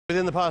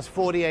Within the past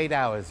 48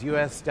 hours,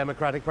 U.S.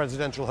 Democratic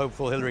presidential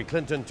hopeful Hillary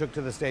Clinton took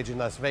to the stage in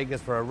Las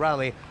Vegas for a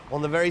rally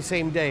on the very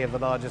same day of the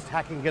largest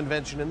hacking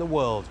convention in the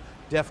world,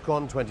 DEF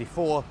CON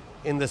 24,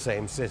 in the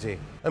same city.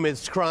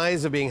 Amidst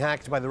cries of being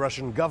hacked by the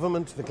Russian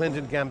government, the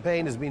Clinton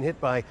campaign has been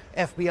hit by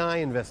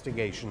FBI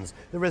investigations,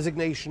 the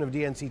resignation of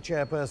DNC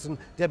chairperson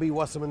Debbie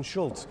Wasserman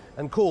Schultz,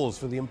 and calls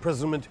for the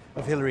imprisonment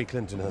of Hillary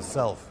Clinton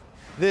herself.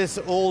 This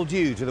all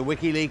due to the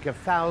WikiLeaks of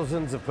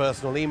thousands of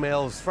personal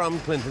emails from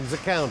Clinton's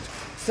account,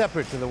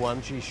 separate to the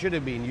one she should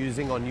have been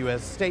using on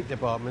U.S. State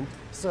Department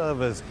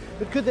servers.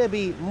 But could there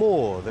be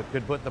more that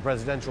could put the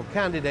presidential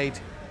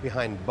candidate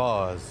behind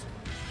bars?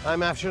 I'm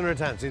Afshan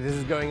Rattansi. This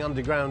is Going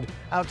Underground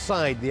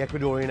outside the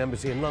Ecuadorian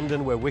embassy in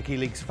London, where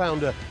WikiLeaks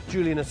founder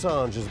Julian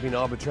Assange has been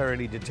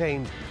arbitrarily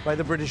detained by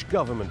the British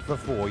government for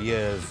 4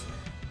 years.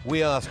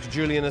 We asked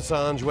Julian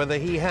Assange whether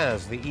he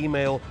has the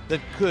email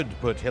that could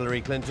put Hillary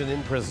Clinton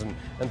in prison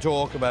and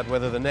talk about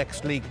whether the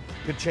next leak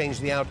could change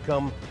the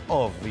outcome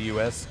of the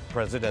US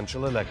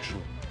presidential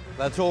election.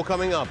 That's all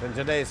coming up in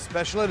today's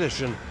special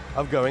edition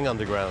of Going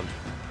Underground.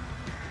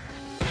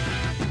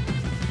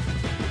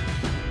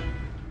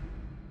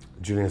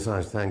 Julian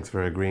Assange, thanks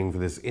for agreeing for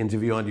this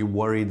interview. Aren't you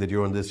worried that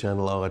you're on this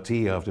channel RT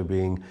after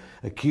being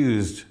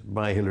accused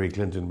by Hillary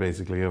Clinton,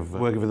 basically, of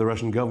working for the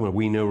Russian government?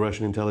 We know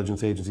Russian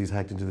intelligence agencies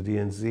hacked into the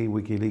DNC.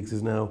 WikiLeaks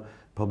is now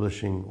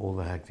publishing all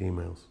the hacked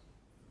emails.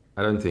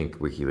 I don't think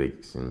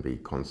WikiLeaks can be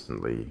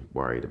constantly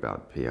worried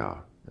about PR.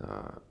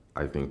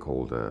 I've been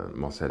called a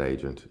Mossad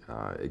agent.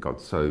 It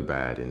got so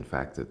bad, in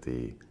fact, that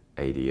the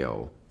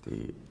ADL,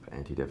 the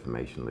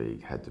Anti-Defamation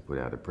League, had to put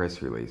out a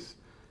press release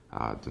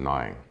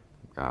denying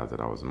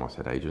that I was a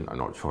Mossad agent. I'm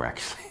not sure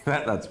actually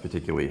that's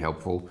particularly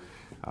helpful.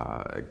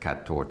 A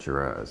cat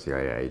torturer, a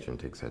CIA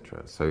agent,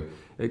 etc. So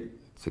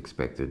it's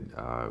expected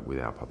with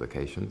our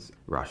publications.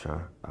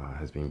 Russia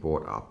has been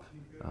brought up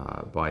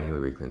by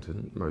Hillary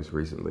Clinton, most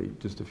recently,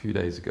 just a few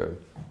days ago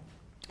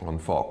on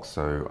Fox.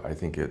 So I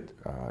think it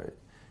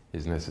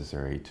is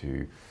necessary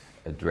to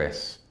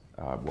address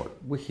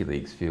what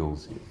WikiLeaks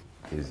feels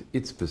is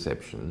its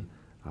perception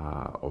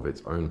of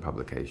its own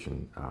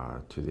publication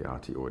to the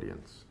RT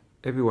audience.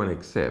 Everyone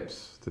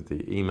accepts that the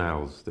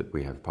emails that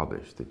we have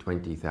published, the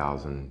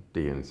 20,000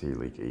 DNC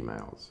leak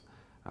emails,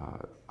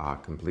 are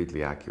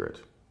completely accurate.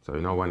 So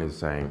no one is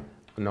saying,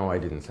 no, I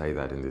didn't say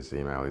that in this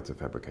email, it's a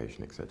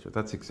fabrication, etc.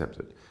 That's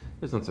accepted.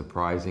 It's not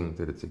surprising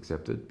that it's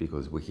accepted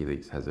because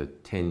WikiLeaks has a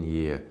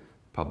 10-year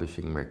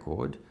publishing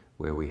record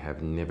where we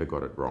have never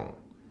got it wrong.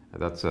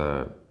 That's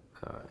an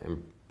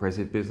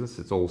impressive business.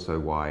 It's also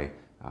why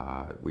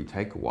we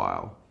take a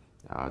while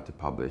to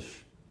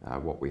publish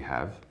what we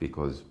have,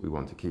 because we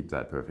want to keep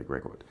that perfect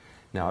record.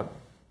 Now,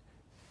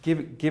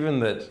 given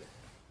that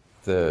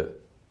the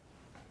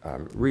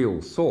real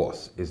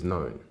source is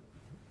known,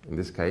 in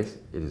this case,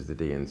 it is the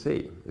DNC,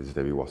 it is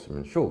Debbie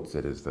Wasserman Schultz,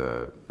 it is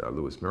the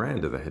Louis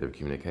Miranda, the head of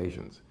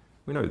communications.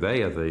 We know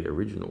they are the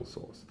original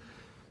source.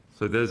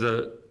 So there's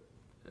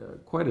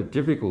quite a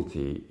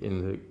difficulty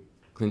in the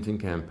Clinton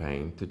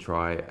campaign to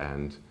try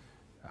and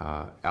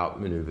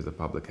outmaneuver the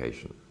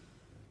publication.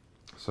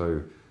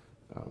 So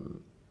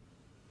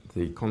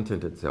the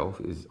content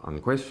itself is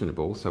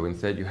unquestionable, so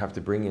instead you have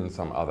to bring in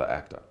some other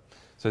actor.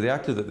 So the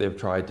actor that they've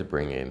tried to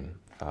bring in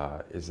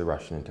is the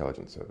Russian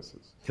intelligence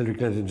services. Hillary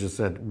Clinton just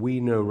said, we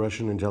know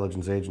Russian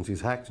intelligence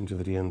agencies hacked into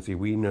the DNC.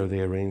 We know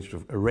they arranged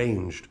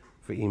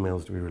for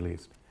emails to be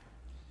released.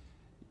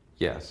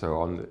 Yeah,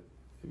 so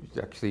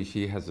actually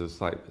she has a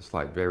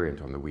slight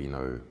variant on the we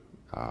know.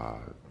 I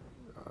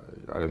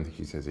don't think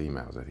she says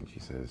emails, I think she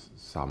says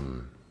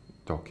some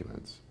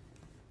documents.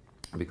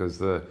 Because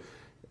the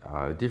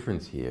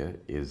difference here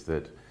is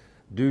that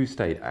do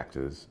state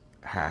actors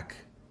hack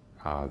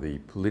the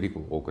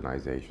political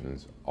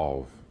organizations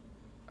of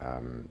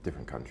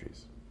different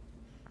countries?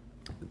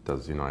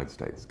 Does the United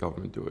States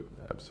government do it?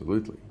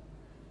 Absolutely.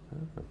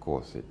 Of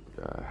course, it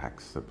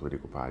hacks the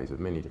political parties of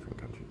many different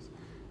countries.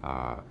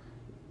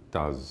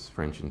 Does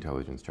French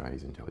intelligence,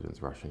 Chinese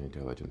intelligence, Russian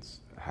intelligence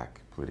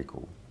hack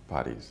political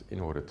parties in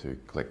order to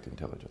collect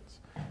intelligence?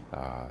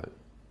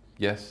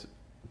 Yes.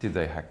 Did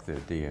they hack the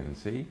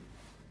DNC?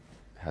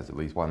 Has at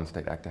least one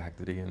state actor hacked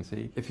the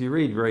DNC? If you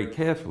read very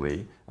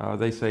carefully,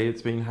 they say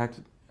it's been hacked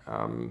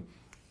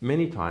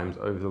many times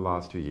over the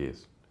last 2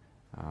 years.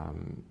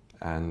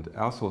 And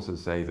our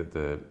sources say that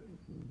the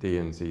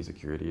DNC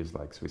security is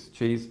like Swiss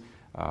cheese.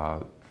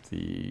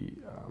 The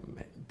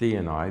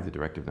DNI, the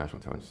Director of National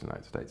Intelligence of the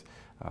United States,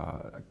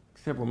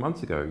 several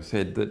months ago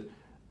said that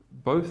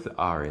both the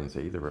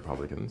RNC, the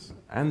Republicans,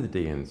 and the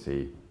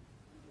DNC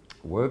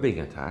were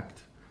being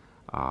attacked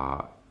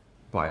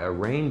by a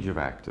range of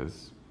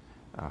actors,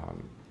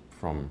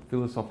 from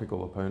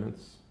philosophical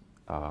opponents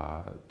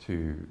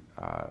to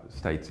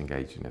states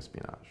engaged in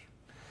espionage.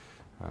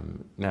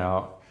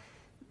 Now,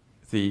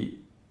 the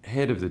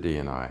head of the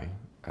DNI,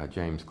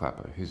 James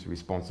Clapper, who's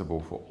responsible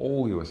for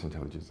all US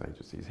intelligence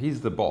agencies, he's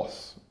the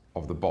boss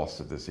of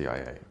the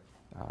CIA.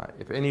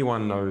 If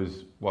anyone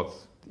knows what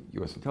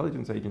US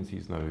intelligence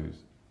agencies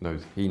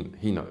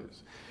he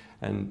knows.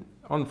 And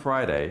on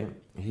Friday,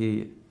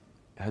 he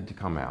had to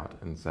come out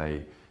and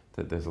say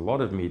that there's a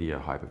lot of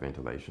media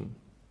hyperventilation,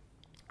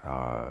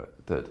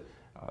 that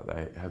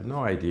they have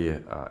no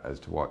idea as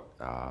to what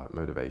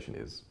motivation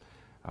is,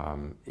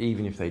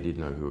 even if they did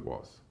know who it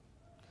was.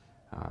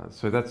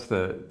 So that's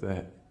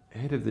the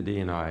head of the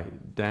DNI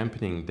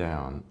dampening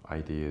down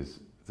ideas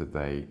that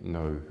they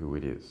know who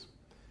it is.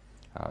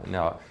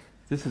 Now,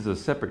 this is a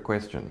separate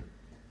question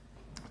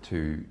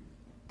to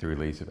the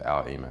release of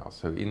our emails.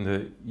 So in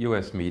the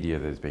US media,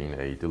 there's been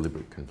a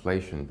deliberate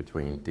conflation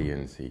between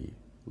DNC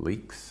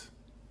leaks,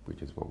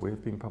 which is what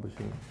we've been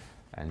publishing,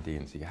 and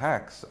DNC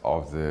hacks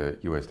of the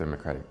US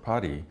Democratic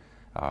Party,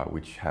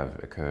 which have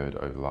occurred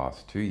over the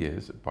last 2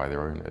 years, by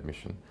their own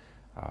admission,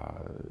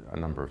 a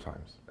number of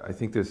times. I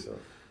think this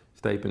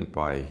statement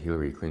by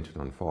Hillary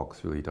Clinton on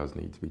Fox really does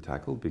need to be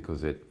tackled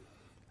because it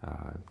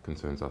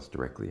concerns us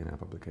directly in our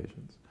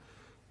publications.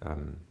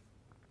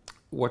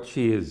 What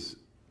she is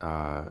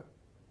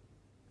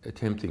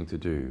attempting to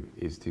do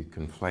is to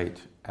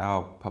conflate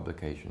our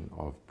publication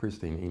of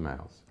pristine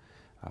emails.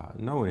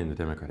 No one in the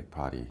Democratic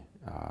Party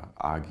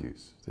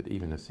argues that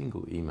even a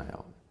single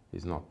email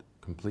is not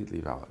completely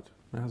valid.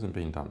 It hasn't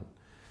been done.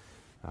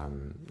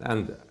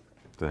 And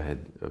the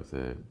head of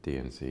the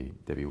DNC,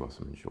 Debbie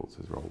Wasserman Schultz,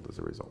 has rolled as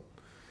a result.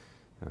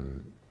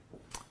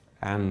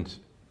 And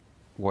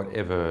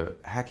whatever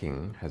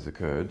hacking has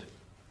occurred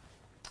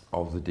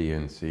of the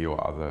DNC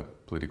or other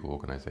political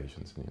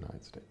organizations in the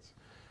United States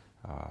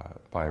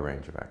by a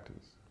range of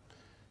actors.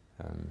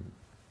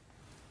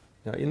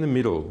 Now, in the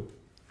middle,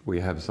 we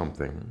have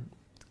something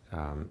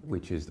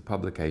which is the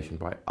publication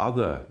by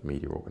other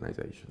media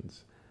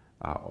organizations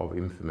of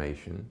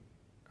information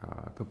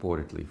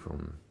purportedly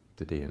from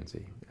the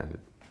DNC, and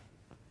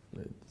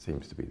it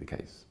seems to be the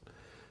case.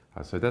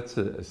 So that's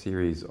a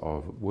series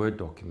of Word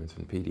documents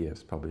and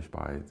PDFs published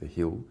by The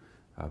Hill,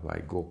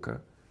 by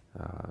Gorka,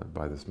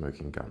 by The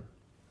Smoking Gun.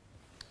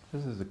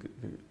 This is a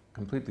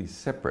completely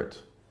separate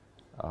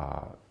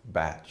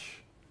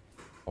batch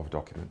of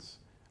documents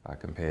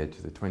compared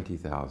to the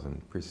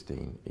 20,000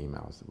 pristine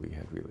emails that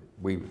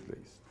we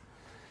released.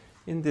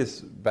 In this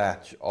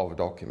batch of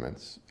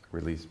documents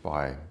released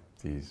by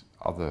these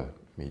other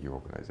media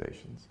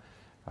organizations,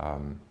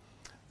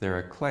 there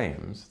are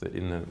claims that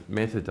in the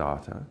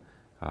metadata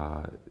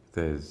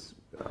there's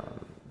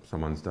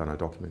someone's done a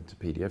document to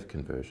PDF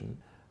conversion,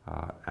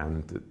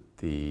 and that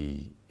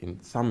in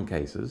some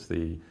cases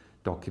the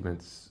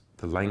documents,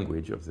 the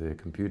language of the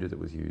computer that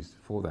was used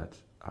for that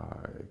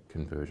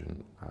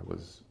conversion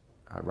was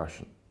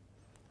Russian.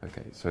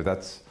 Okay, so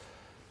that's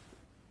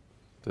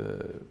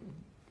the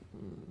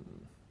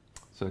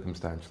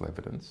circumstantial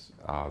evidence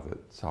that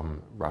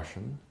some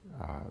Russian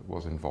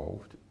was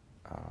involved,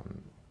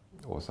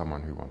 or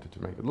someone who wanted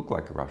to make it look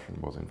like a Russian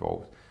was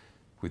involved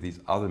with these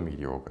other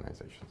media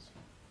organizations.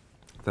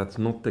 That's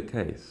not the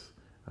case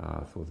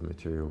for the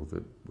material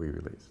that we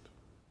released.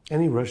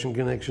 Any Russian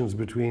connections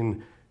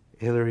between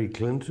Hillary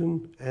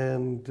Clinton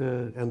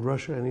and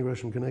Russia? Any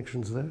Russian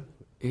connections there?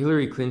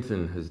 Hillary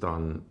Clinton has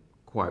done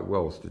quite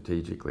well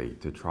strategically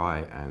to try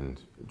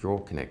and draw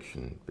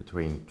connection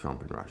between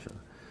Trump and Russia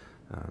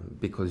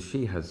because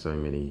she has so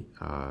many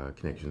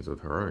connections of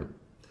her own.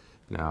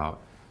 Now,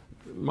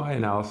 my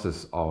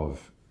analysis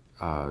of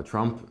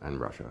Trump and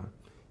Russia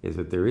is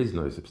that there is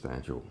no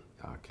substantial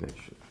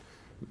connection.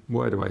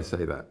 Why do I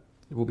say that?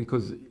 Well,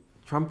 because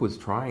Trump was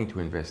trying to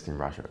invest in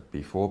Russia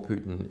before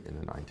Putin in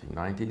the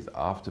 1990s,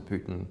 after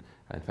Putin,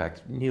 in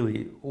fact,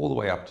 nearly all the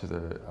way up to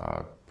the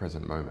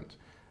present moment.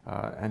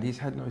 And he's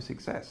had no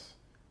success.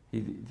 He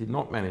did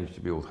not manage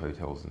to build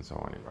hotels and so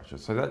on in Russia.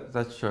 So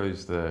that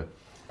shows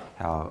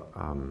how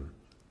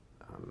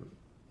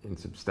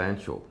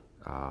insubstantial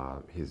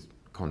his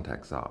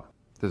contacts are.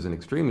 There's an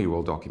extremely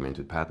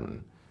well-documented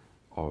pattern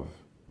of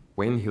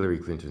when Hillary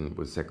Clinton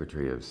was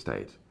Secretary of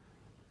State,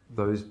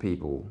 those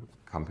people,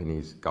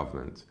 companies,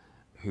 governments,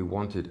 who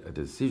wanted a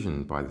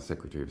decision by the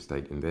Secretary of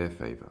State in their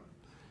favor,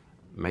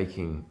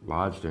 making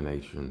large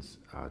donations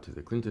to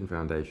the Clinton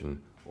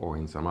Foundation, or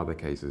in some other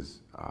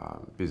cases,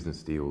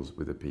 business deals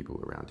with the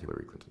people around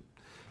Hillary Clinton.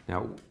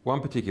 Now, one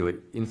particular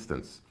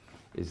instance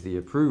is the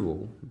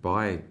approval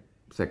by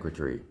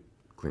Secretary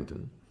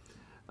Clinton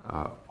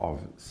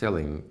of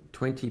selling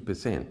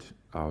 20%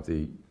 of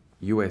the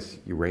US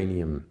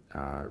uranium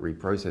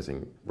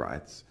reprocessing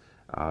rights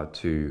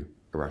to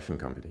a Russian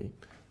company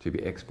to be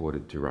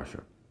exported to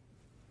Russia.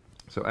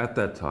 So at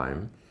that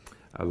time,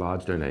 a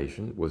large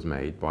donation was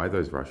made by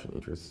those Russian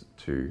interests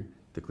to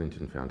the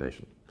Clinton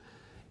Foundation.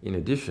 In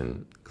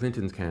addition,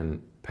 Clinton's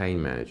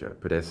campaign manager,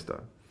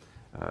 Podesta,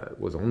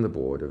 was on the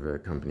board of a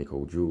company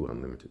called Juul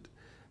Unlimited.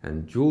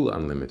 And Juul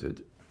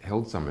Unlimited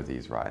held some of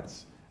these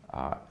rights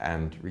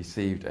and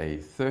received a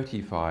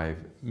 $35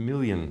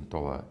 million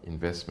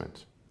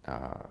investment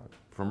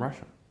from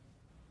Russia.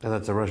 And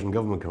that's a Russian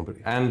government company.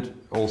 And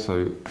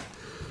also,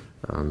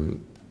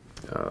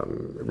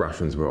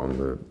 Russians were on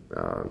the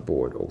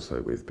board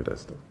also with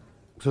Podesta.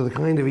 So the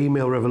kind of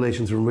email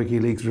revelations from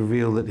WikiLeaks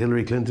reveal that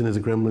Hillary Clinton is a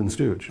Kremlin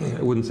stooge.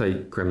 I wouldn't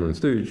say Kremlin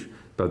stooge,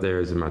 but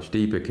there is a much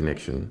deeper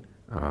connection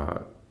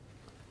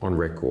on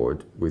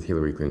record with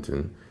Hillary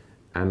Clinton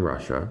and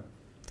Russia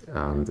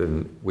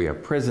than we are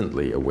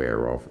presently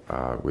aware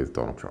of with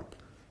Donald Trump.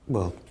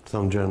 Well,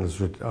 some journalists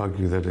would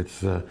argue that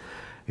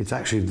it's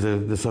actually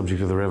the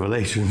subject of the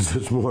revelations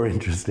that's more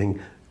interesting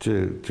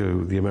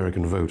to the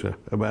American voter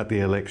about the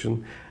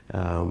election,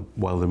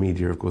 while the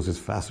media, of course, is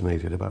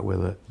fascinated about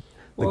whether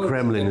the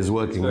Kremlin is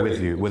working with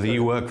you, whether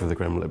you work for the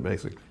Kremlin,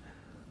 basically.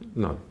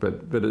 No,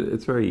 but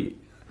it's very.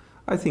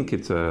 I think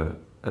it's a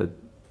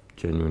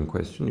genuine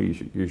question.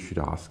 You should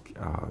ask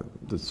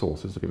the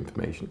sources of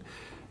information.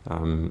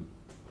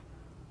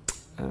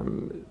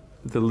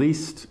 The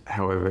least,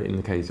 however, in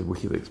the case of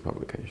WikiLeaks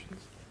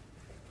publications.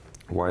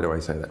 Why do I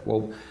say that?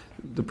 Well,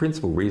 the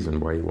principal reason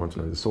why you want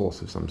to know the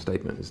source of some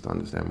statement is to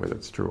understand whether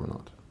it's true or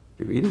not.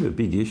 It is a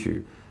big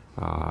issue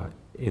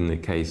in the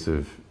case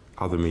of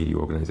other media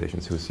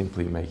organizations who are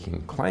simply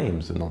making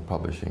claims and not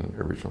publishing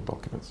original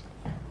documents.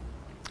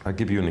 I'll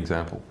give you an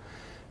example.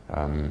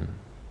 A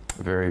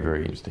very,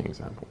 very interesting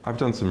example. I've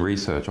done some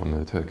research on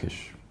the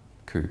Turkish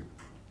coup.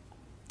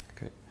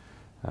 Okay.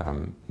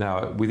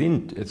 Now,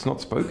 it's not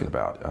spoken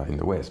about in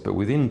the West, but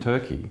within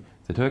Turkey,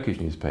 the Turkish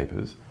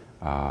newspapers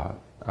are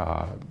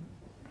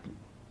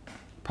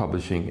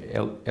publishing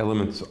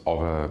elements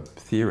of a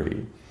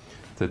theory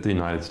that the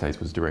United States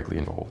was directly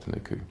involved in the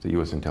coup. The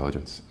US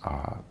intelligence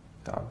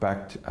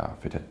backed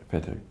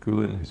Fethullah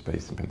Gulen, who's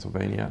based in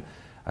Pennsylvania,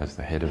 as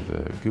the head of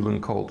the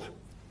Gulen cult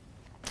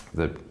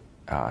that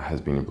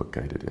has been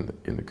implicated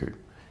in the coup.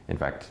 In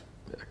fact,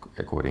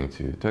 according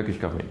to the Turkish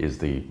government, is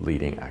the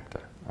leading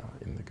actor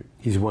in the coup.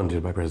 He's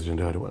wanted by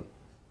President Erdogan.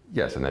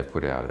 Yes, and they've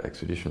put out an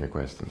extradition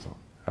request and so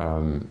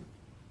on.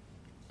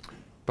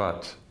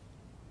 But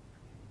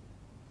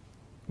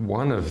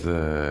one of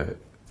the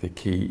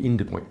key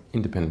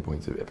independent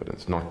points of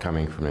evidence, not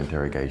coming from an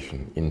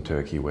interrogation in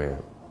Turkey where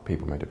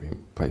people might have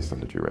been placed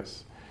under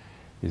duress,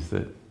 is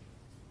that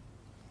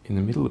in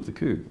the middle of the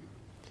coup,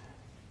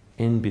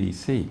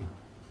 NBC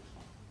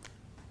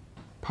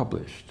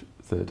published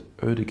that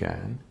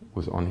Erdogan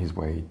was on his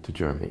way to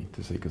Germany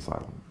to seek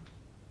asylum.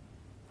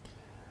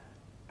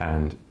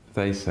 And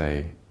they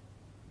say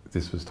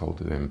this was told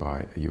to them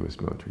by a US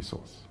military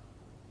source.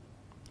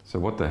 So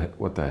what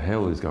the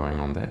hell is going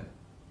on there?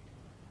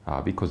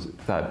 Because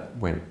that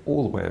went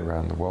all the way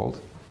around the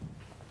world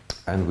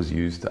and was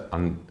used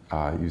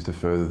to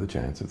further the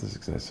chance of the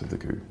success of the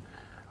coup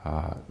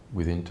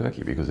within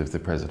Turkey. Because if the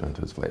president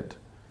has fled,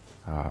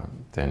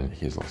 then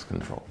he's lost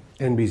control.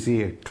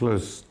 NBC, a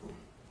close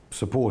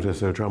supporter,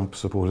 so Trump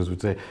supporters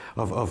would say,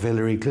 of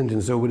Hillary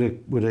Clinton. So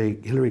would a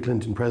Hillary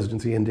Clinton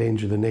presidency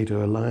endanger the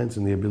NATO alliance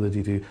and the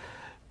ability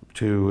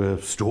to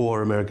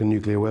store American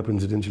nuclear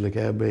weapons at Incirlik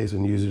Air Base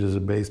and use it as a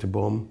base to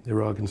bomb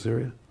Iraq and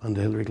Syria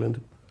under Hillary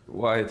Clinton?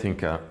 Well, I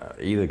think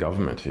either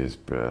government is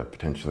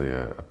potentially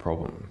a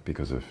problem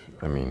because of,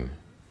 I mean,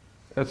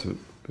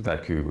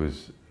 that coup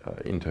was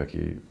in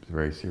Turkey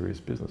very serious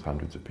business.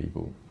 Hundreds of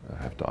people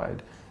have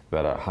died.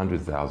 About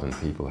 100,000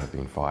 people have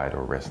been fired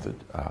or arrested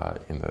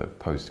in the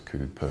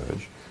post-coup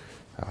purge.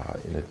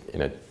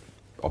 In it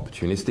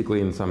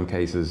opportunistically in some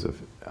cases of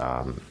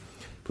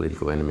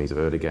political enemies of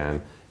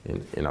Erdogan,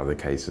 in other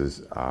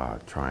cases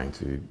trying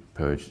to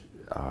purge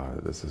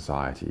the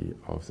society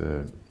of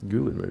the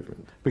Gulen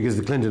movement. Because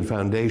the Clinton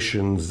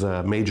Foundation's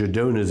major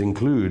donors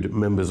include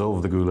members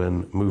of the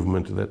Gulen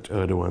movement that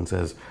Erdogan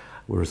says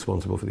were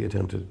responsible for the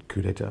attempted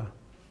coup d'etat.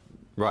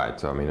 Right,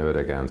 so I mean,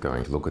 Erdogan's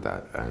going to look at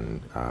that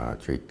and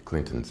treat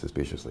Clinton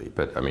suspiciously.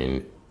 But I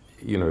mean,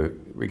 you know,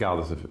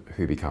 regardless of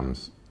who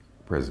becomes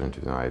president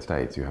of the United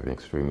States, you have an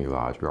extremely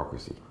large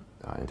bureaucracy,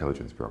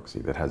 intelligence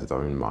bureaucracy, that has its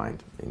own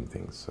mind in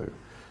things. So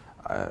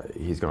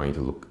he's going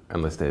to look,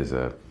 unless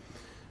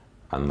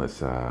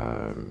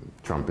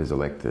Trump is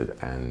elected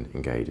and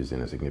engages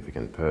in a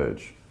significant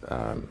purge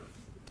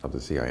of the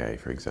CIA,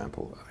 for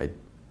example, I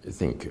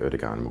think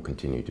Erdogan will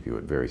continue to view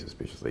it very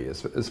suspiciously,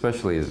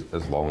 especially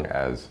as long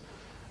as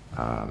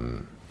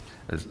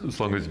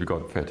we've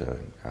got Fethullah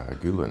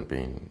Gulen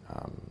being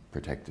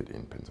protected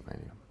in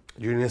Pennsylvania.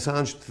 Julian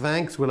Assange,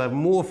 thanks. We'll have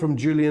more from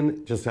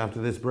Julian just after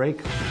this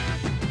break.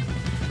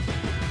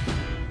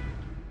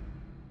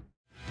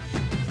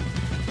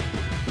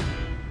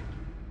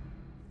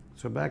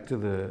 So back to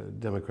the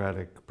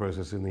democratic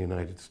process in the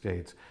United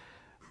States.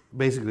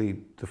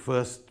 Basically, the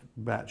first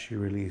batch you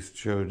released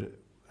showed,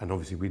 and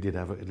obviously we did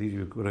have, at least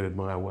you've got to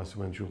admire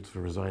Wasserman Schultz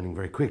for resigning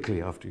very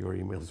quickly after your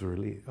emails were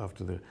released,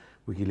 after the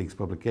WikiLeaks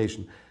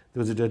publication. There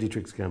was a dirty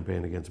tricks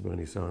campaign against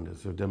Bernie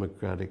Sanders, so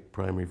Democratic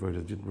primary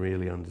voters didn't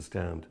really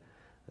understand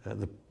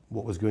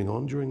what was going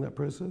on during that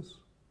process?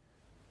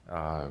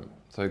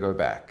 So go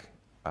back.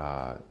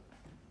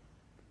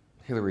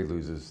 Hillary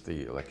loses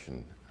the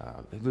election.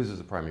 Loses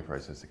the primary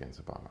process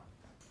against Obama.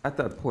 At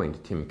that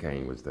point, Tim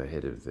Kaine was the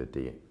head of the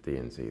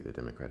DNC, the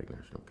Democratic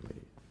National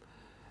Committee.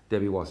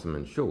 Debbie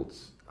Wasserman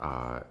Schultz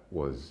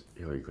was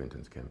Hillary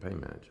Clinton's campaign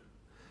manager.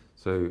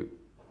 So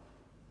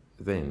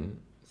then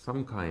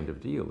some kind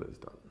of deal is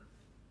done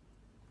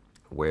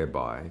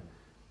whereby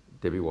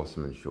Debbie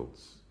Wasserman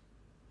Schultz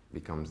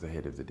becomes the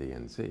head of the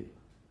DNC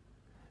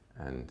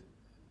and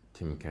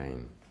Tim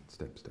Kaine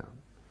steps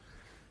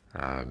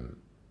down.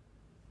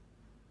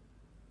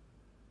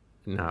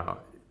 Now,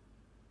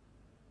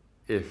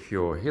 if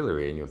you're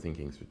Hillary and you're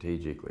thinking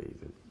strategically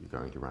that you're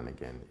going to run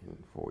again in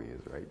 4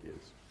 years or 8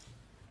 years,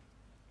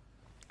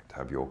 to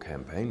have your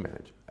campaign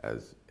manager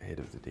as head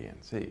of the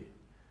DNC,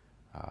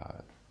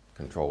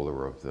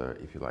 controller of the,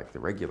 if you like, the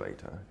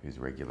regulator who's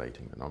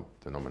regulating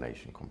the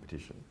nomination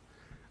competition,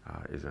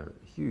 is a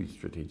huge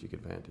strategic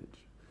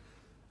advantage.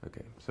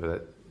 Okay,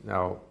 so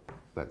now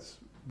let's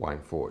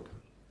wind forward,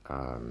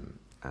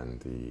 and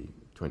the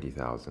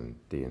 20,000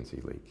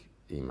 DNC leak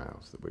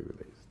emails that we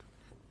released.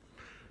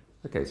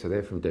 Okay, so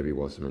they're from Debbie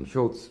Wasserman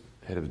Schultz,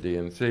 head of the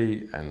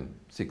DNC, and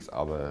 6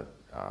 other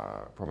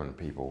prominent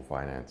people,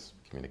 finance,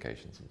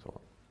 communications, and so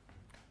on.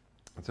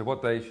 And so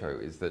what they show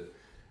is that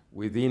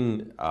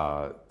within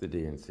the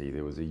DNC,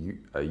 there was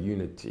a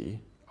unity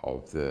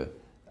of the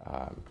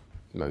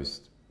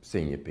most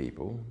senior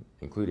people,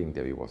 including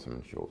Debbie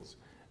Wasserman Schultz,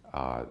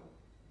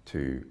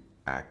 to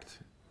act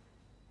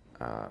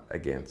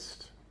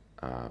against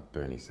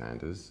Bernie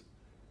Sanders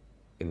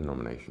in the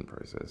nomination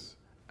process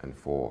and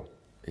for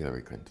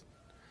Hillary Clinton.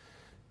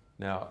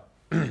 Now,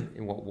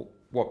 in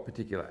what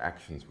particular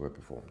actions were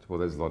performed? Well,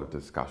 there's a lot of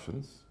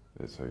discussions.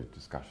 There's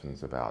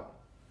discussions about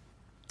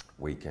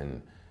we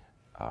can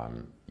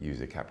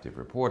use a captive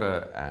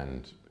reporter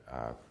and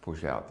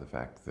push out the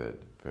fact that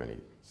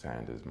Bernie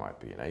Sanders might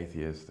be an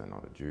atheist and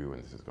not a Jew,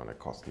 and this is going to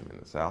cost him in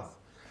the South.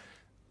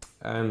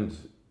 And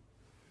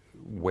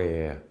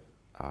where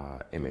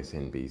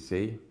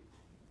MSNBC,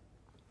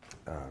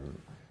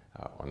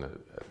 on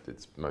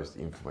its most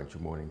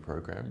influential morning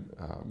program,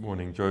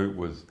 Morning Joe,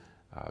 was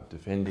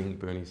defending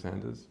Bernie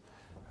Sanders,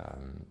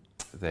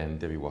 then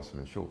Debbie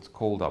Wasserman Schultz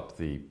called up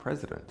the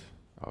president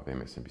of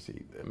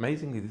MSNBC.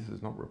 Amazingly, this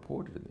is not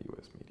reported in the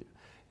US media.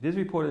 It is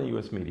reported in the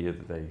US media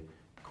that they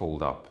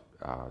called up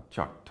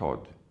Chuck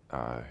Todd,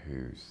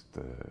 who's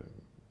the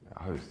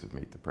host of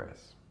Meet the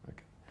Press.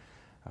 Okay.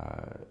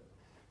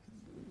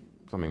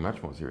 Something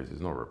much more serious is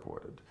not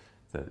reported,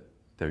 that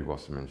Debbie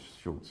Wasserman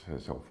Schultz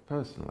herself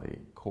personally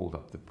called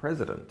up the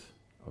president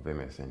of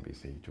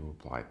MSNBC to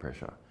apply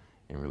pressure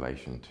in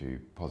relation to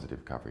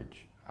positive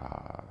coverage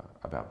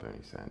about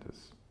Bernie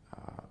Sanders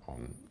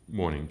on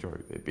Morning Joe,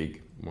 their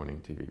big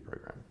morning TV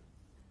program.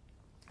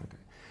 Okay.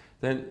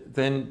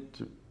 Then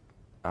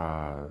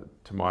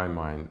to my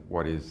mind,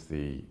 what is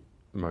the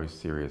most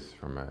serious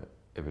from an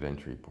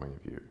evidentiary point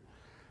of view?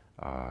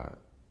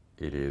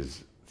 It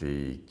is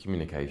the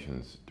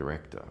communications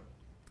director,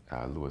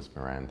 Louis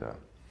Miranda,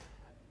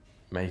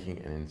 making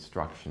an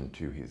instruction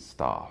to his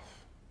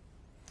staff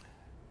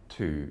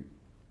to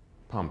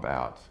pump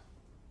out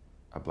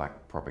a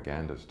black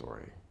propaganda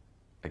story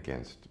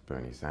against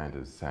Bernie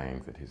Sanders,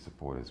 saying that his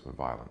supporters were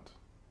violent,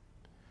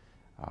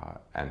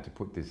 and to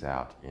put this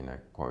out in a,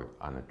 quote,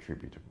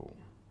 unattributable,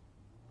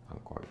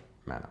 unquote,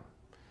 manner.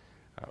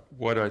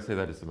 Why do I say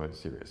that is the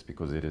most serious?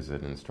 Because it is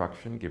an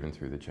instruction given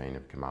through the chain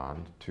of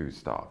command to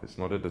staff. It's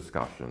not a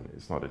discussion.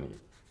 It's not any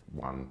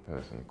one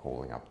person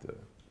calling up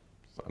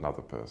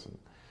another person.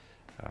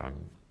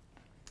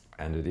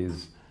 And it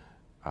is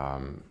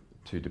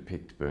to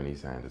depict Bernie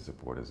Sanders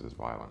supporters as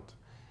violent.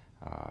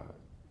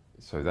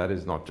 So that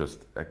is not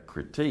just a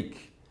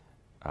critique.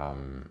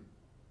 That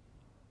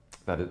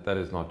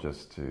is not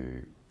just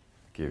to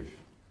give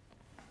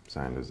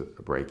Sanders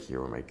a break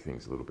here or make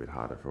things a little bit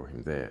harder for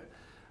him there.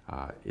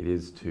 It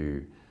is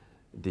to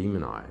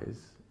demonize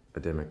a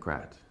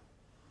Democrat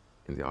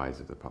in the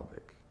eyes of the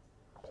public.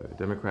 So the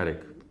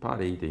Democratic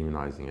Party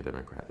demonizing a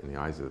Democrat in the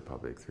eyes of the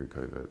public through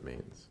covert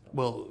means.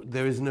 Well,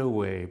 there is no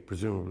way,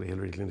 presumably,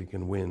 Hillary Clinton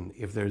can win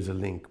if there is a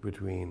link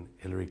between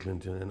Hillary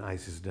Clinton and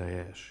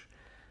ISIS-Daesh.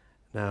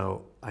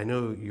 Now, I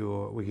know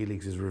your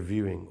WikiLeaks is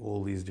reviewing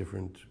all these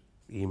different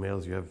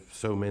emails. You have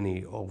so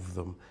many of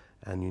them,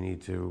 and you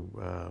need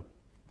to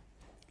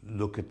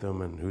look at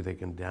them and who they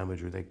can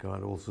damage, who they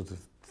can't, all sorts of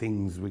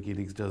things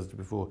WikiLeaks does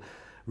before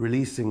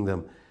releasing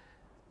them.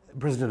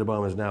 President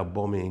Obama is now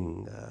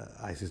bombing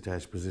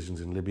ISIS-Daesh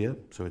positions in Libya,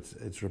 so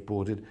it's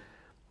reported.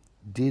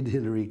 Did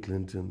Hillary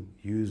Clinton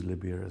use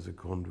Libya as a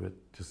conduit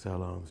to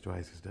sell arms to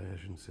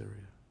ISIS-Daesh in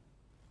Syria?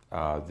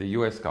 The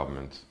US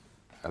government,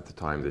 at the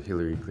time that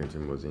Hillary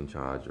Clinton was in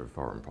charge of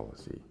foreign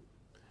policy,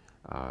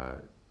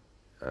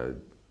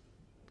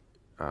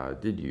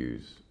 did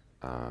use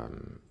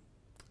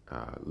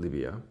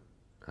Libya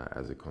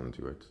as a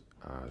conduit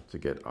to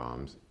get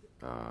arms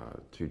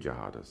to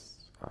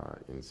jihadists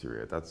in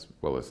Syria. That's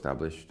well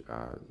established,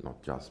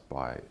 not just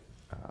by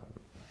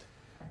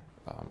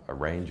a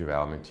range of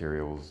our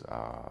materials,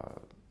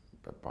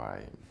 but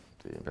by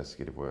the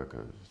investigative work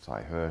of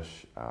Cy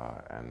Hirsch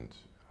and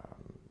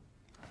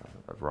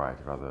a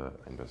variety of other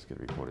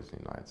investigative reporters in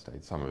the United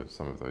States. Some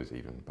of those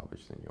even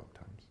published in the New York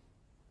Times.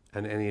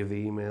 And any of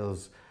the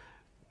emails,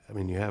 I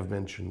mean, you have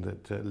mentioned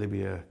that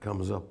Libya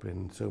comes up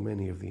in so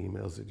many of the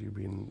emails that you've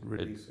been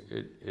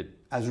releasing.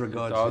 As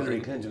regards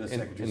Hillary Clinton as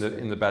Secretary of State.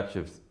 In the batch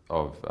of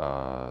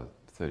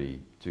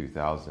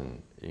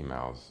 32,000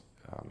 emails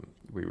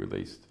we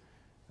released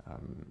a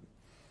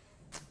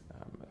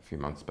few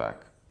months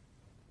back,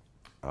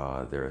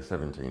 there are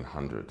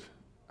 1,700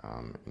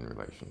 in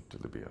relation to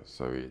Libya.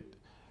 So it,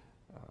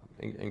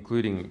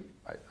 including,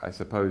 I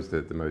suppose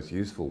that the most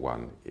useful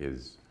one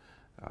is,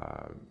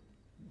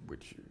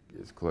 which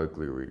is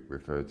colloquially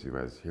referred to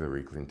as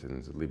Hillary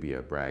Clinton's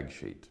Libya brag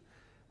sheet.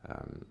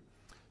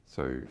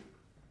 So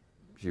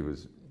she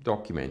was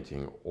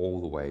documenting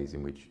all the ways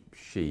in which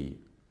she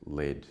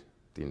led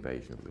the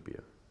invasion of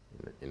Libya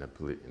in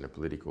a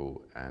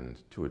political and,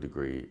 to a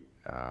degree,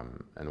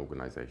 an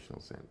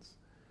organizational sense.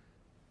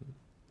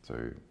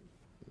 So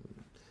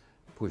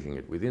pushing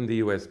it within the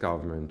US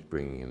government,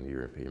 bringing in the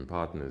European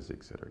partners,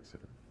 etc.,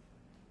 etc.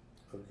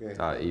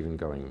 Okay. Even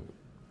going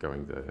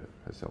there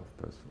herself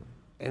personally.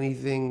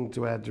 Anything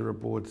to add to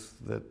reports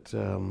that,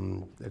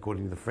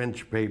 according to the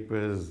French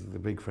papers, the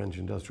big French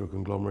industrial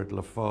conglomerate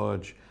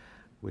Lafarge,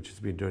 which has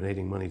been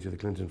donating money to the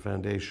Clinton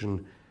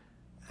Foundation,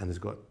 and has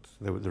got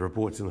the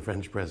reports in the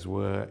French press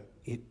were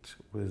it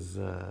was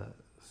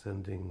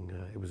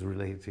it was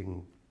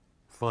relating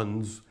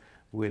funds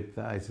with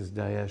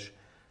ISIS-Daesh.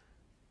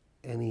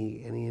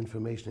 Any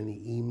information, any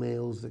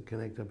emails that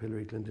connect up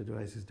Hillary Clinton to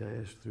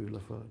ISIS-Daesh through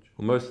Lafarge?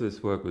 Well, most of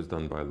this work was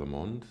done by Le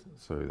Monde,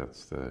 so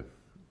that's the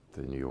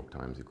New York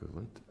Times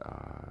equivalent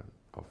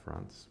of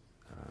France.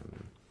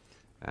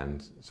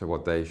 And so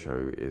what they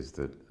show is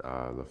that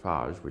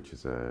Lafarge, which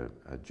is a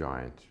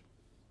giant,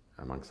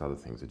 amongst other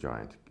things, a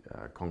giant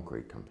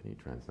concrete company,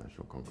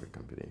 transnational concrete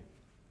company,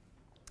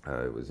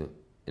 was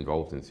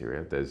involved in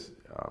Syria. There's,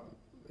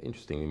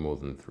 interestingly, more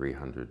than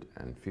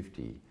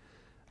 350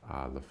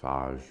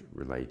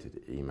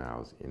 Lafarge-related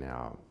emails in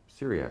our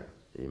Syria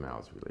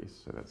emails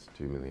release. So that's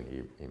 2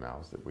 million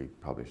emails that we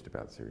published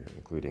about Syria,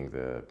 including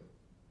the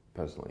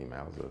personal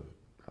emails of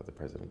the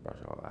President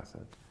Bashar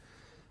al-Assad.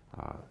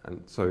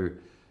 And so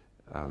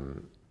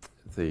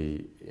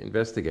the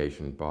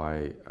investigation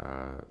by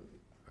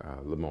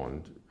Le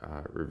Monde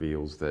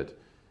reveals that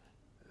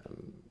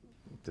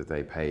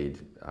they paid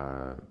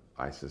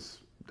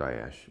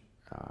ISIS-Daesh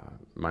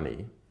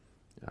money,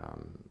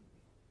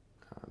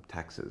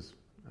 taxes,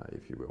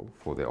 if you will,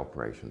 for their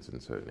operations in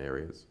certain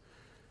areas.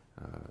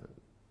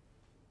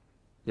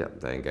 Yeah,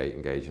 they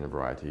engage in a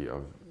variety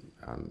of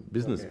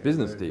business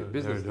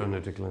deals.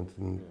 Donor to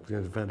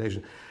Clinton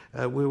Foundation.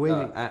 We're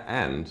waiting.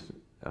 And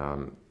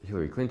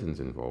Hillary Clinton's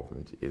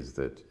involvement is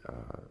that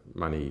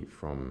money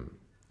from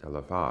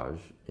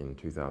Lafarge in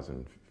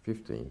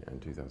 2015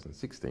 and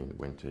 2016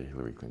 went to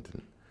Hillary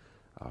Clinton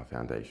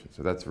Foundation.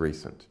 So that's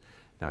recent.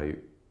 Now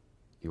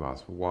you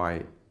ask, well,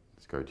 why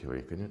let's go to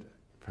Hillary Clinton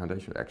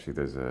Foundation? Actually,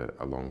 there's a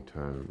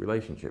long-term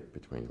relationship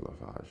between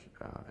Lafarge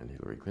and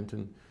Hillary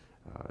Clinton.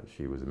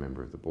 She was a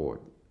member of the board,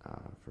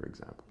 for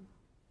example.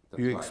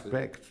 Do you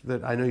expect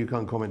that, I know you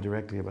can't comment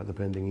directly about the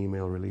pending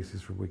email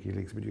releases from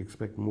WikiLeaks, but do you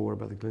expect more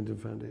about the Clinton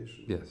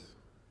Foundation? Yes.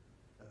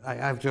 I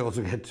have to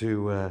also get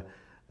to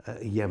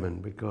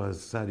Yemen, because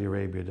Saudi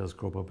Arabia does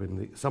crop up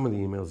in some of the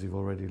emails you've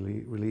already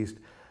released.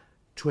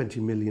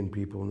 20 million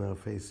people now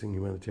facing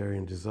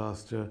humanitarian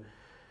disaster.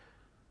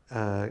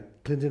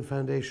 Clinton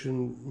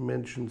Foundation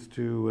mentions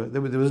to,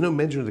 there was no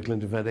mention of the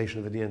Clinton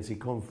Foundation at the DNC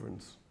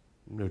conference,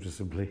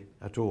 noticeably,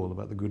 at all,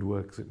 about the good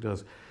works it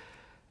does.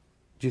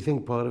 Do you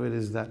think part of it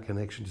is that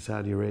connection to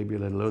Saudi Arabia,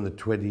 let alone the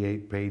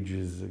 28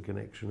 pages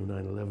connection of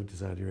 9/11 to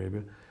Saudi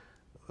Arabia?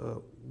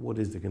 What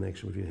is the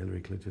connection between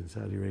Hillary Clinton and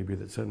Saudi Arabia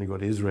that certainly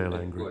got Israel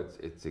angry? Well,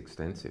 it's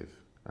extensive.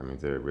 I mean,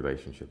 the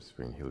relationships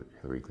between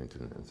Hillary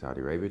Clinton and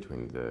Saudi Arabia,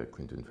 between the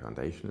Clinton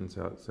Foundation and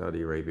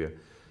Saudi Arabia.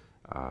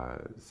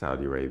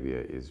 Saudi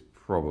Arabia is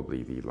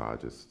probably the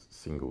largest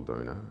single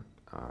donor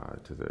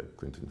to the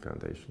Clinton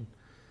Foundation.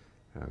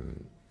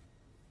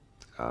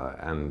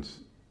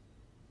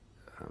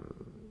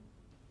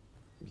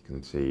 You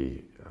can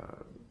see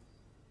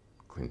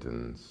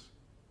Clinton's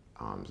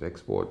arms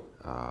export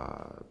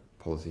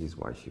policies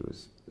while she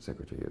was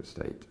Secretary of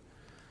State,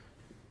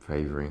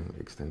 favoring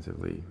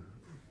extensively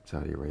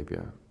Saudi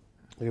Arabia.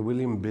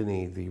 William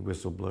Binney, the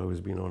whistleblower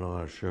who's been on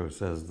our show,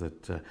 says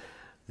that the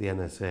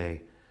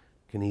NSA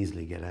can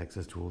easily get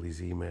access to all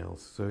these emails.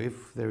 So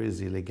if there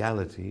is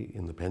illegality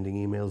in the pending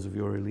emails of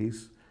your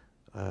release,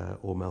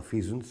 or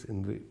malfeasance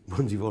in the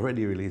ones you've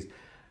already released,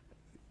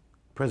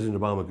 President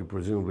Obama could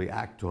presumably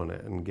act on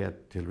it and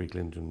get Hillary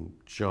Clinton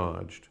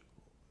charged,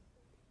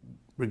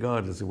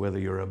 regardless of whether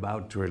you're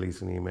about to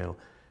release an email,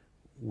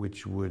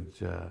 which would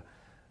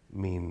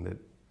mean that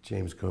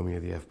James Comey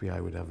or the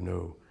FBI would have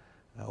no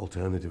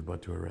alternative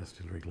but to arrest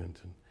Hillary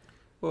Clinton.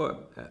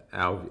 Well,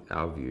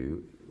 our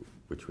view,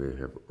 which we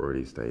have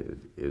already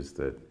stated, is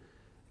that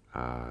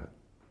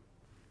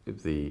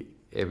if the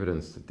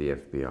evidence that the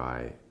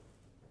FBI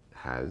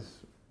has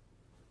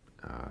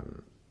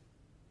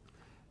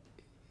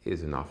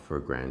is enough for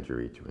a grand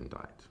jury to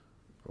indict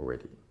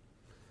already.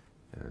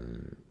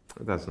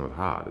 That's not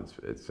hard.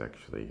 It's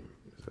actually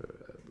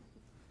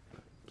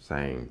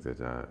saying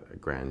that a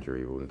grand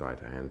jury will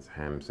indict a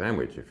ham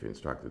sandwich if you're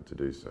instructed to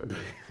do so.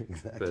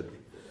 Exactly.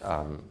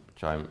 But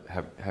which I'm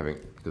having,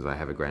 because I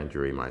have a grand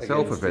jury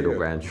myself, a federal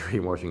grand jury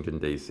in Washington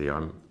D.C.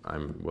 I'm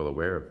well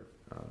aware of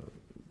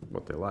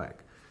what they're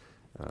like.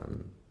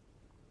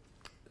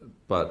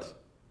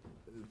 But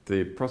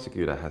The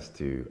prosecutor has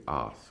to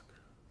ask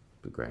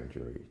the grand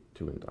jury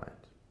to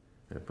indict.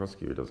 And the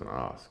prosecutor doesn't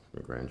ask, the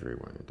grand jury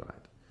won't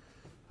indict.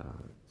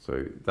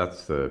 So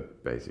that's the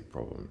basic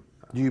problem.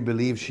 Do you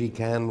believe she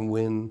can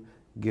win,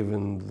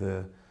 given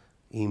the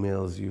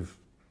emails you've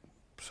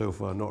so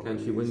far not Can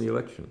she win the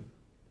election?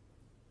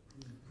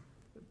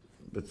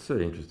 That's an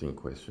interesting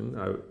question.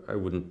 I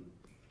wouldn't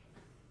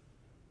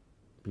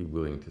be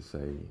willing to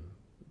say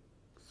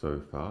so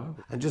far.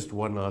 And just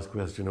one last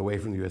question, away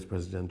from the US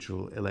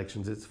presidential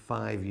elections. It's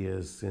 5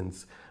 years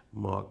since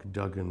Mark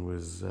Duggan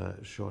was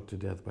shot to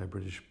death by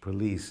British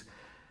police.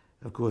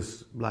 Of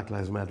course, Black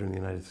Lives Matter in the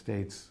United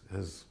States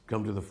has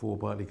come to the fore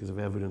partly because of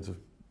evidence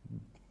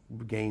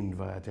gained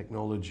via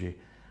technology,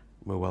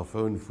 mobile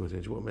phone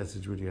footage. What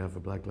message would you have for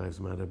Black Lives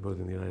Matter, both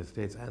in the United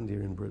States and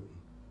here in Britain?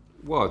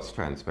 Well, it's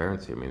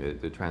transparency. I mean,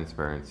 the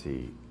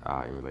transparency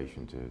in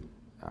relation to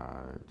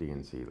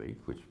DNC League,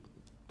 which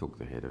took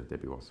the head of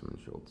Debbie Wasserman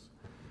Schultz,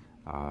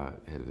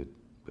 head of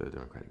the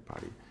Democratic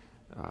Party,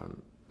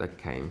 that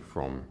came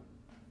from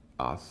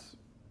us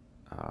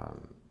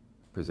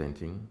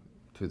presenting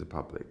to the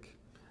public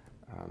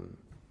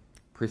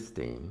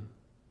pristine,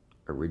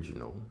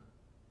 original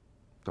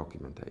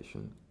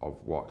documentation of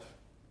what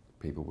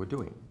people were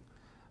doing.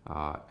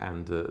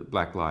 And the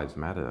Black Lives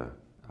Matter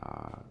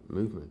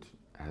movement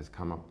has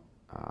come up,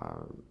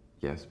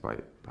 yes, by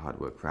hard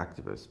work for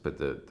activists, but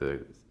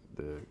the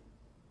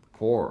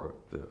core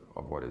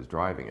of what is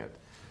driving it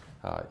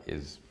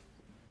is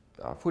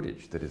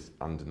footage that is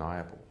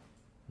undeniable.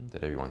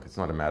 That everyone, it's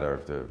not a matter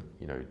of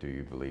do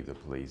you believe the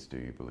police, do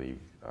you believe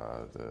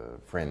the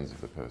friends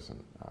of the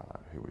person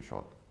who was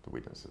shot, the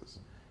witnesses.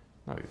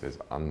 No, there's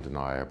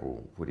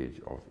undeniable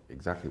footage of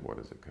exactly what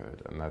has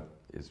occurred, and that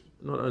is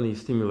not only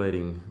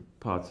stimulating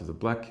parts of the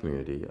black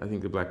community. I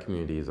think the black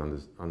community has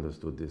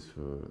understood this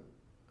for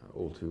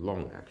all too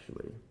long,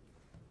 actually.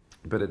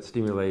 But it's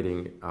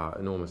stimulating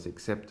enormous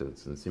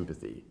acceptance and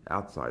sympathy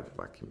outside the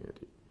black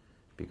community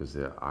because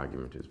their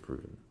argument is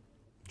proven.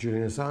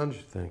 Julian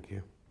Assange, thank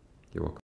you. You're welcome.